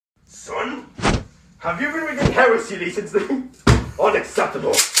Son? Have you been reading heresy recently?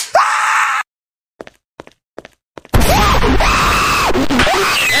 Unacceptable.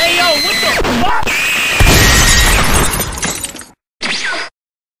 Hey yo, what the fuck?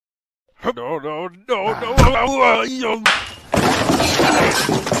 No.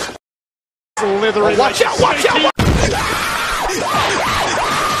 Slithering. Watch out! Watch out!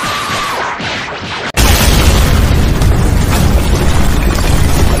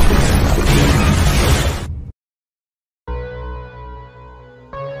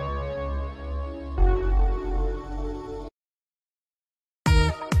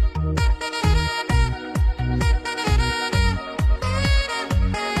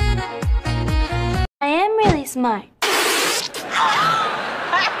 I am really smart.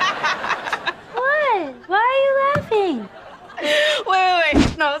 What? Why are you laughing?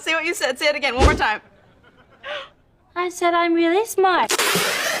 Wait. No, say what you said. Say it again. One more time. I said I'm really smart.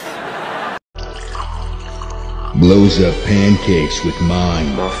 Blows up pancakes with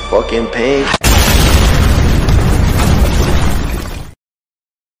mine. My fucking pain.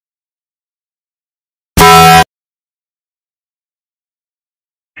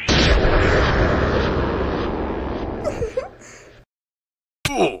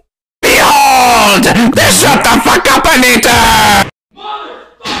 Behold! Shut the fuck up, Anita!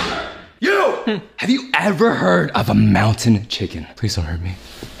 Motherfucker! You! Have you ever heard of a mountain chicken? Please don't hurt me.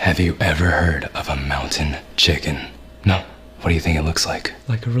 Have you ever heard of a mountain chicken? No. What do you think it looks like?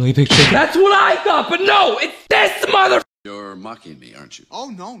 Like a really big chicken? That's what I thought, but no! It's this mother— You're mocking me, aren't you? Oh,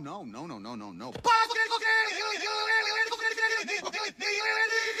 no.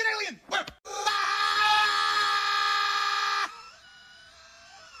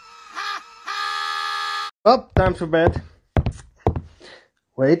 Oh, time for bed.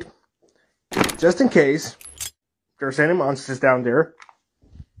 Wait. Just in case there's any monsters down there.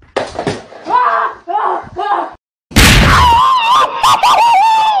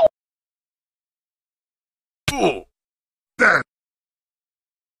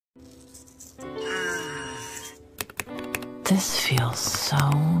 This feels so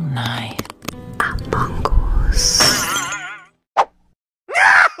nice.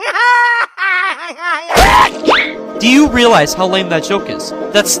 Do you realize how lame that joke is?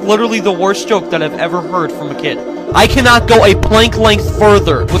 That's literally the worst joke that I've ever heard from a kid. I cannot go a plank length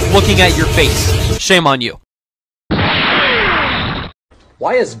further with looking at your face. Shame on you.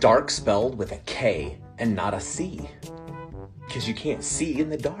 Why is dark spelled with a K and not a C? Because you can't see in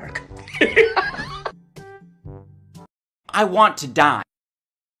the dark. I want to die.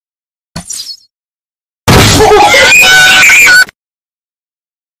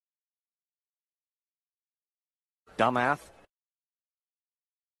 Dumbass.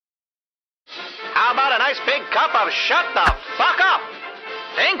 How about a nice big cup of shut the fuck up?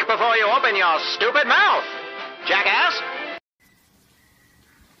 Think before you open your stupid mouth, jackass.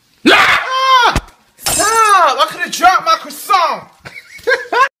 Stop! I could have dropped my croissant!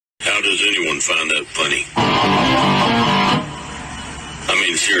 How does anyone find that funny? I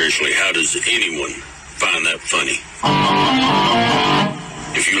mean, seriously, how does anyone find that funny?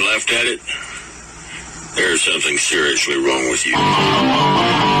 If you laughed at it, there's something seriously wrong with you.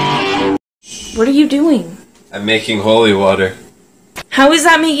 What are you doing? I'm making holy water. How is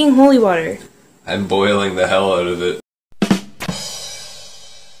that making holy water? I'm boiling the hell out of it.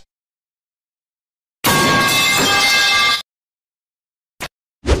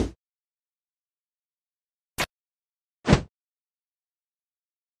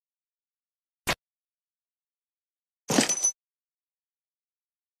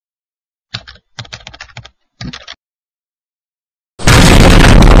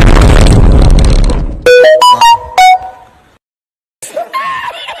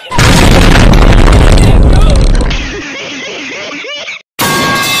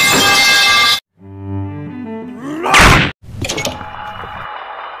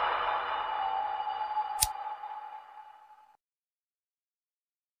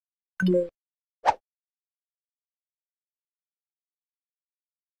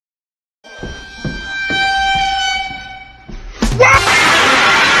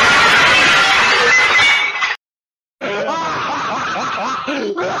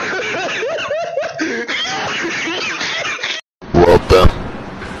 Walter,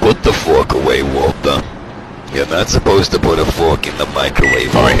 put the fork away, Walter. You're not supposed to put a fork in the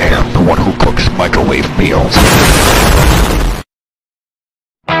microwave. I am the one who cooks microwave meals.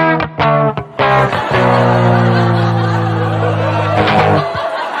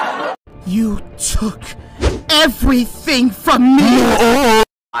 You took everything from me!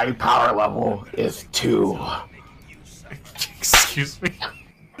 My power level is 2. Excuse me?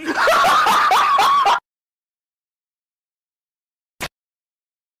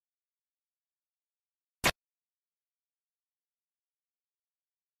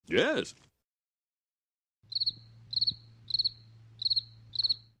 Yes.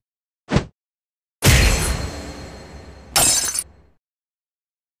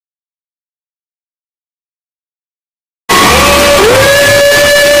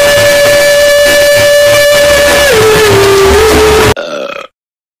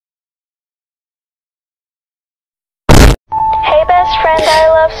 Hey, best friend I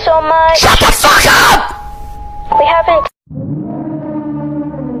love so much. Shut the fuck up! We haven't.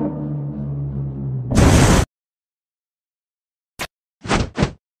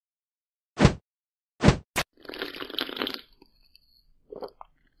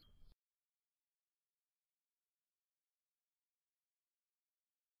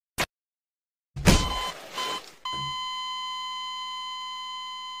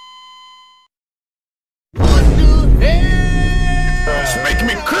 It's making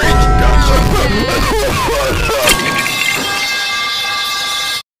me cringe.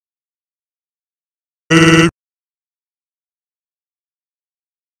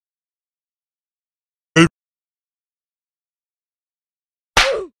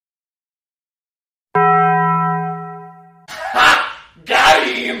 Got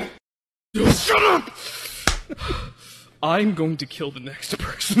him! Shut up! I'm going to kill the next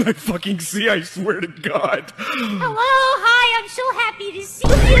person I fucking see, I swear to God. Hello, hi, I'm so happy to see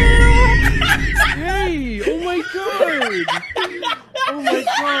you! Hey, oh my God! Oh my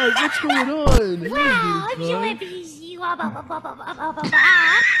God, what's going on? Wow, I'm so happy to see you!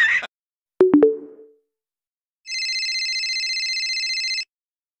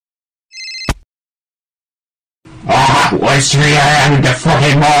 What's real the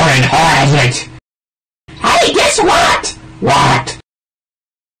fucking morning has it? Hey, guess what? What?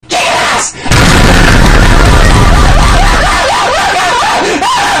 Yes!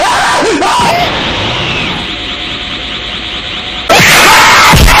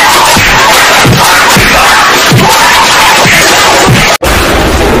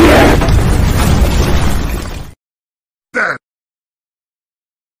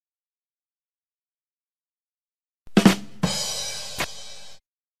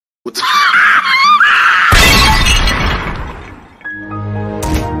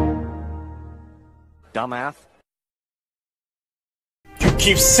 Dumbass. You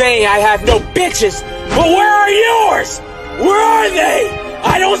keep saying I have no bitches, but where are yours? Where are they?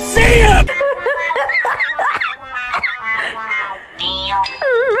 I don't see them!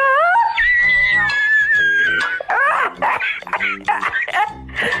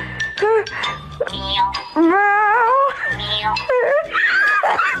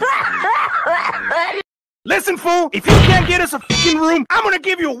 Listen, fool, if you can't get us a fucking room, I'm gonna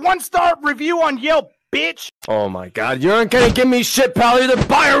give you a 1-star review on Yelp, bitch! Oh my God, you aren't gonna give me shit, pal. Either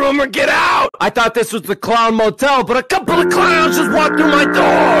buy a room or get out! I thought this was the Clown Motel, but a couple of clowns just walked through my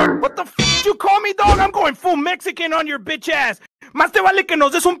door! What the f did you call me, dog? I'm going full Mexican on your bitch ass! Más te vale que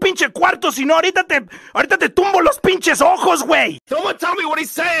nos des un pinche cuarto, si no ahorita te tumbo los pinches ojos, güey! Someone tell me what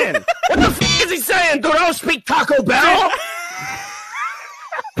he's saying! What the f is he saying, dude? I don't speak Taco Bell!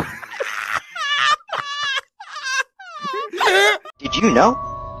 Did you know?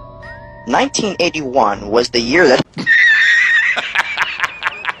 1981 was the year that...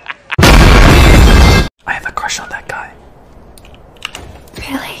 I have a crush on that guy.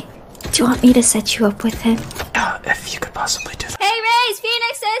 Really? Do you want me to set you up with him? If you could possibly do that. Hey, Race,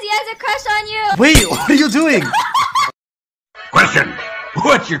 Phoenix says he has a crush on you! Wait, what are you doing? Question.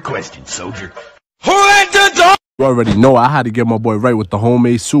 What's your question, soldier? Who let the dog? You already know I had to get my boy right with the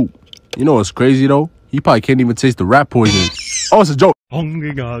homemade soup. You know what's crazy though? He probably can't even taste the rat poison. Oh, it's a joke.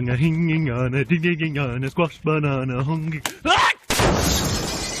 Squash banana,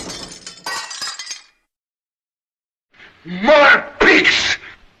 Mother pigs!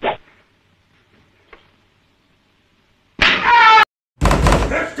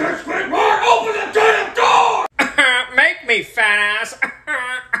 Open the damn door! Make me, fat ass.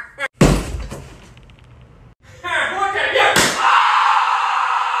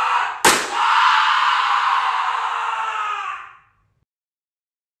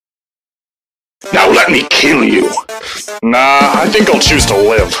 Now let me kill you. Nah, I think I'll choose to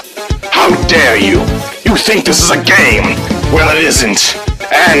live. How dare you? You think this is a game? Well, it isn't.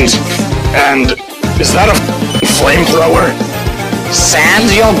 And, is that a flamethrower?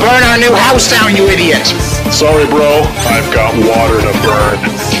 Sans, you'll burn our new house down, you idiot! Sorry, bro. I've got water to burn.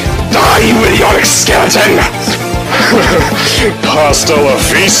 Die, you idiotic skeleton! Hasta la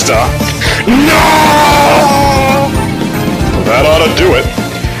vista. No! That ought to do it.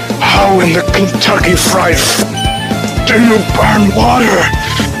 How in the Kentucky Fried do you burn water?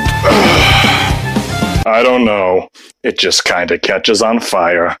 I don't know. It just kinda catches on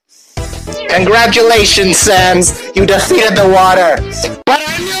fire. Congratulations, Sans. You defeated the water. But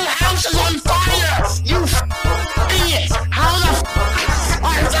our new house is on fire! You idiots! How the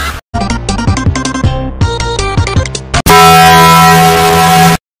are that?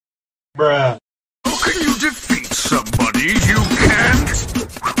 Bruh. How can you defeat somebody you can't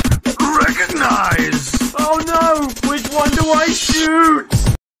recognize? Oh no! Which one do I shoot?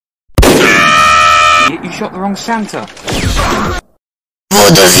 You shot the wrong Santa.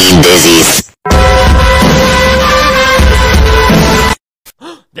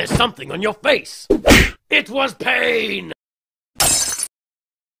 There's something on your face. It was pain.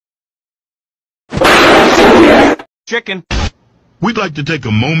 Chicken. We'd like to take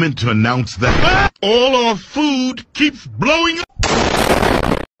a moment to announce that all our food keeps blowing up.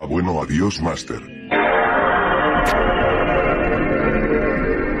 Bueno, adiós, Master.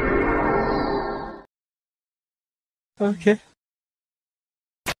 Okay.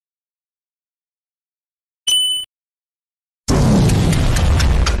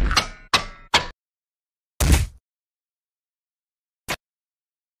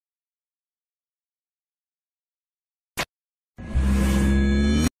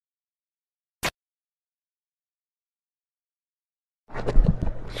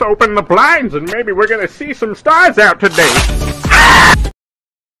 Let's open the blinds and maybe we're gonna see some stars out today.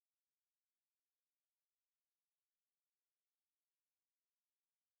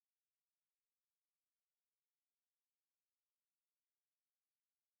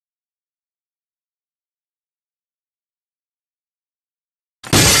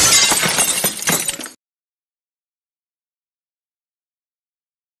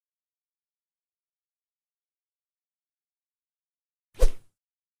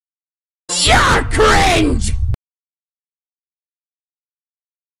 You're cringe!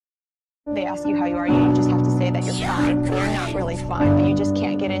 They ask you how you are, you just have to say that you're fine. You're not really fine, but you just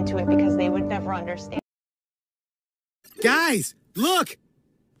can't get into it because they would never understand. Guys, look!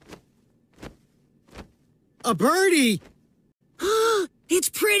 A birdie! It's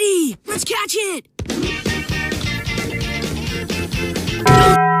pretty! Let's catch it!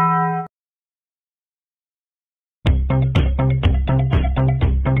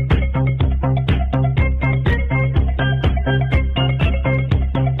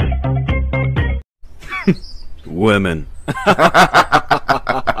 Women.